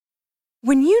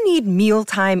When you need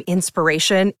mealtime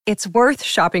inspiration, it's worth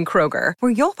shopping Kroger,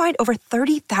 where you'll find over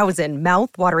 30,000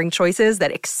 mouth-watering choices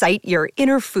that excite your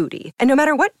inner foodie. And no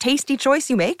matter what tasty choice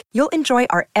you make, you'll enjoy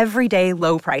our everyday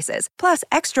low prices, plus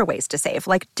extra ways to save,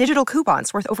 like digital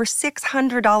coupons worth over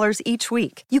 $600 each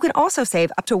week. You can also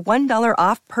save up to $1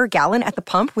 off per gallon at the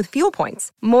pump with fuel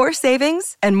points. More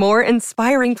savings and more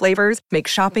inspiring flavors make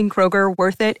shopping Kroger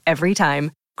worth it every time.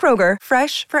 Kroger,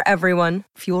 fresh for everyone.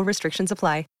 Fuel restrictions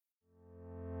apply.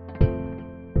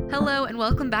 Hello and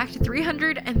welcome back to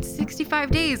 365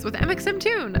 Days with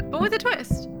mxmtoon, but with a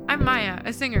twist. I'm Maya,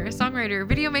 a singer, songwriter,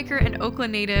 videomaker, and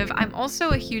Oakland native. I'm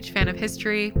also a huge fan of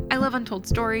history. I love untold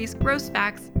stories, gross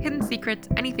facts, hidden secrets,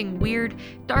 anything weird,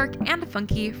 dark, and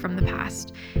funky from the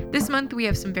past. This month we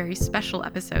have some very special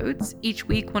episodes. Each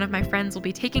week one of my friends will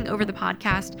be taking over the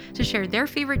podcast to share their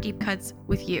favorite deep cuts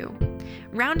with you.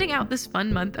 Rounding out this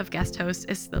fun month of guest hosts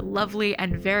is the lovely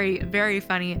and very, very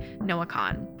funny Noah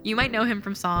Kahan. You might know him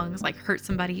from songs like Hurt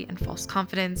Somebody and False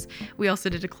Confidence. We also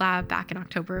did a collab back in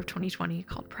October of 2020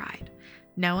 called Pride.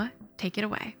 Noah, take it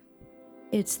away.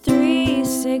 It's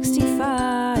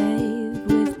 365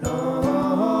 with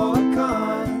Noah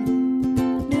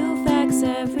Kahan. New facts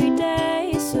every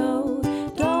day, so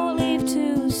don't leave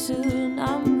too soon.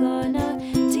 I'm gonna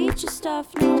teach you stuff,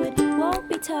 no it won't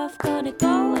be tough. Gonna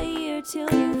go a year till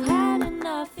you've had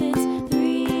enough. It's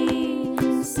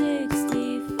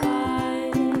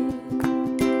 365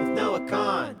 With Noah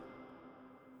Kahan.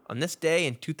 On this day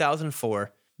in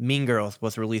 2004, Mean Girls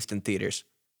was released in theaters.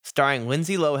 Starring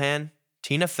Lindsay Lohan,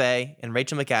 Tina Fey, and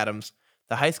Rachel McAdams,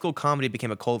 the high school comedy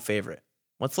became a cult favorite.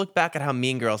 Let's look back at how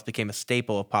Mean Girls became a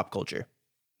staple of pop culture.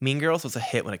 Mean Girls was a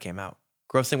hit when it came out,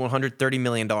 grossing $130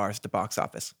 million at the box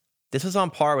office. This was on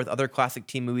par with other classic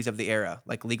teen movies of the era,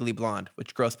 like Legally Blonde,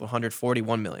 which grossed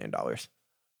 $141 million. But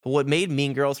what made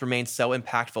Mean Girls remain so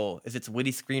impactful is its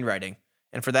witty screenwriting,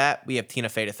 and for that, we have Tina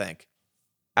Fey to thank.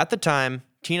 At the time,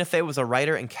 Tina Fey was a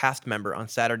writer and cast member on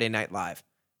Saturday Night Live.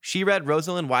 She read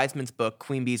Rosalind Wiseman's book,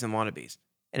 Queen Bees and Wannabes,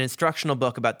 an instructional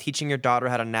book about teaching your daughter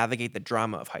how to navigate the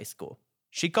drama of high school.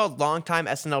 She called longtime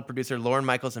SNL producer Lorne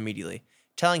Michaels immediately,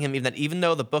 telling him that even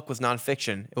though the book was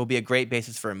nonfiction, it will be a great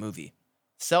basis for a movie.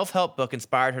 The self-help book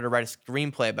inspired her to write a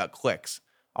screenplay about cliques,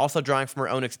 also drawing from her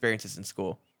own experiences in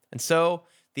school. And so,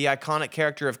 the iconic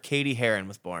character of Katie Heron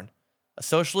was born, a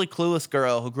socially clueless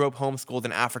girl who grew up homeschooled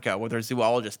in Africa with her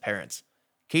zoologist parents.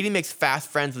 Katie makes fast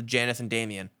friends with Janice and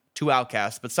Damien, two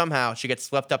outcasts, but somehow she gets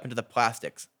swept up into the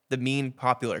Plastics, the mean,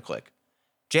 popular clique.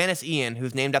 Janice Ian,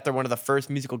 who's named after one of the first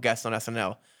musical guests on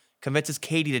SNL, convinces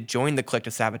Katie to join the clique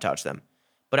to sabotage them.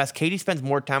 But as Katie spends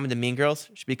more time with the Mean Girls,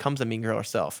 she becomes a Mean Girl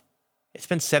herself. It's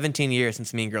been 17 years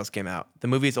since Mean Girls came out. The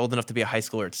movie is old enough to be a high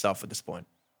schooler itself at this point.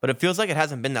 But it feels like it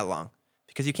hasn't been that long,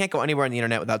 because you can't go anywhere on the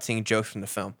internet without seeing jokes from the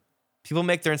film. People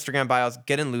make their Instagram bios,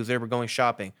 "Get in loser, we're going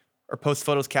shopping," or post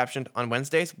photos captioned, "On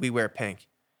Wednesdays, we wear pink."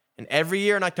 And every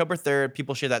year on October 3rd,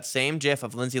 people share that same gif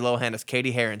of Lindsay Lohan as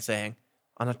Katie Heron saying,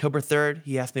 "On October 3rd,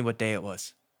 he asked me what day it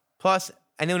was." Plus,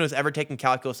 anyone who's ever taken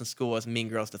calculus in school has Mean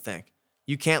Girls to thank.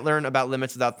 You can't learn about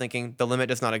limits without thinking the limit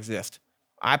does not exist.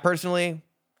 I personally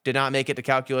did not make it to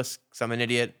calculus because I'm an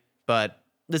idiot, but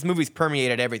this movie's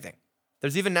permeated everything.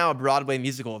 There's even now a Broadway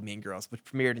musical of Mean Girls, which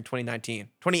premiered in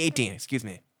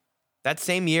 2018. That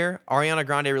same year, Ariana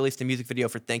Grande released a music video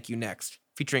for Thank You Next,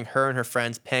 featuring her and her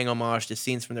friends paying homage to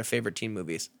scenes from their favorite teen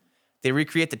movies. They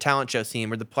recreate the talent show scene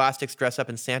where the Plastics dress up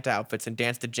in Santa outfits and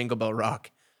dance to Jingle Bell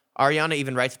Rock. Ariana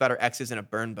even writes about her exes in a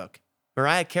burn book.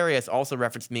 Mariah Carey has also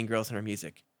referenced Mean Girls in her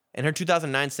music. In her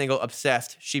 2009 single,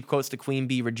 Obsessed, she quotes the Queen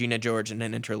Bee Regina George in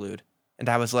an interlude. And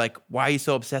I was like, why are you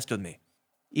so obsessed with me?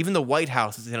 Even the White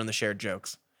House is in on the shared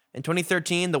jokes. In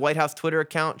 2013, the White House Twitter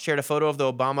account shared a photo of the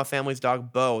Obama family's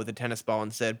dog, Bo, with a tennis ball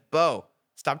and said, "Bo,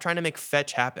 stop trying to make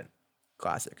fetch happen."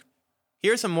 Classic.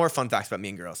 Here are some more fun facts about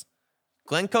Mean Girls.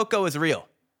 Glen Coco is real.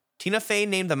 Tina Fey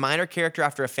named the minor character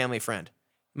after a family friend.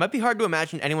 It might be hard to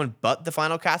imagine anyone but the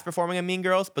final cast performing in Mean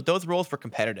Girls, but those roles were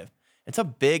competitive. And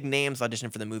some big names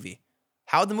auditioned for the movie.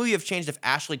 How would the movie have changed if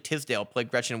Ashley Tisdale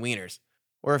played Gretchen Wieners?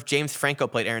 Or if James Franco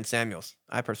played Aaron Samuels?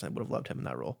 I personally would have loved him in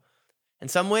that role. In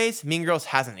some ways, Mean Girls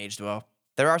hasn't aged well.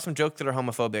 There are some jokes that are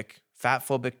homophobic,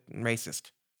 fatphobic, and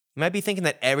racist. You might be thinking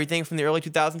that everything from the early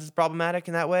 2000s is problematic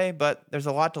in that way, but there's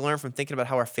a lot to learn from thinking about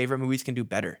how our favorite movies can do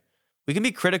better. We can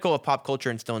be critical of pop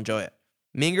culture and still enjoy it.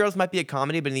 Mean Girls might be a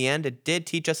comedy, but in the end, it did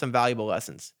teach us some valuable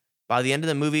lessons. By the end of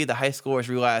the movie, the high schoolers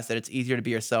realize that it's easier to be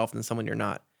yourself than someone you're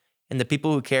not, and the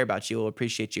people who care about you will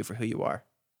appreciate you for who you are.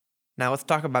 Now let's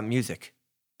talk about music.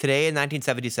 Today in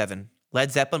 1977, Led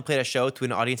Zeppelin played a show to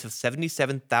an audience of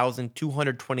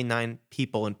 77,229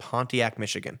 people in Pontiac,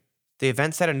 Michigan. The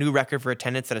event set a new record for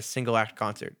attendance at a single-act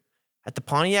concert. At the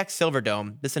Pontiac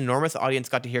Silverdome, this enormous audience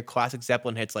got to hear classic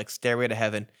Zeppelin hits like Stairway to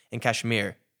Heaven and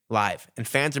Kashmir live, and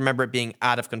fans remember it being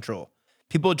out of control.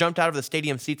 People jumped out of the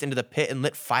stadium seats into the pit and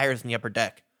lit fires in the upper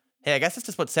deck. Hey, I guess that's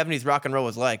just what 70s rock and roll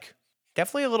was like.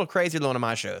 Definitely a little crazier than one of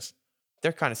my shows.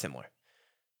 They're kind of similar.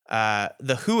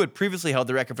 The Who had previously held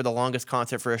the record for the longest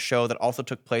concert for a show that also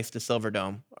took place at the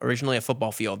Silverdome, originally a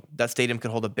football field. That stadium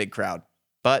could hold a big crowd.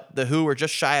 But the Who were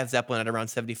just shy of Zeppelin at around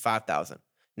 75,000.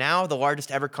 Now, the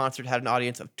largest ever concert had an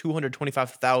audience of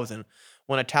 225,000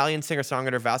 when Italian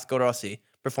singer-songwriter Vasco Rossi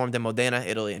performed in Modena,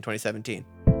 Italy in 2017.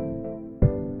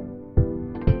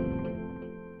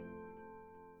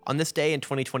 On this day in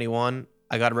 2021,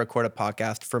 I got to record a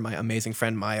podcast for my amazing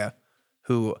friend Maya,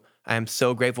 who I am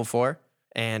so grateful for,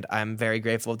 and I'm very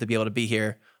grateful to be able to be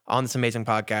here on this amazing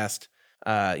podcast,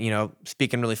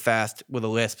 speaking really fast with a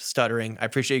lisp, stuttering. I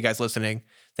appreciate you guys listening.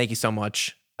 Thank you so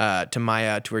much to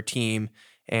Maya, to her team,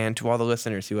 and to all the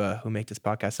listeners who make this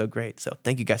podcast so great. So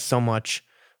thank you guys so much.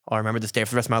 I'll remember this day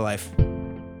for the rest of my life.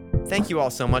 Thank you all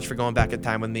so much for going back in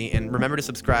time with me, and remember to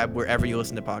subscribe wherever you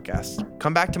listen to podcasts.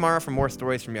 Come back tomorrow for more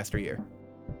stories from yesteryear.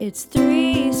 It's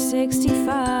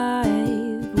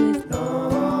 365 with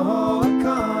Noah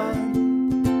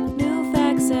Kahn. new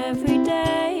facts every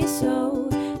day, so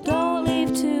don't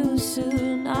leave too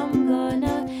soon. I'm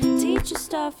gonna teach you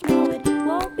stuff, no it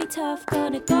won't be tough.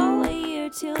 Gonna go a year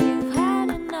till you've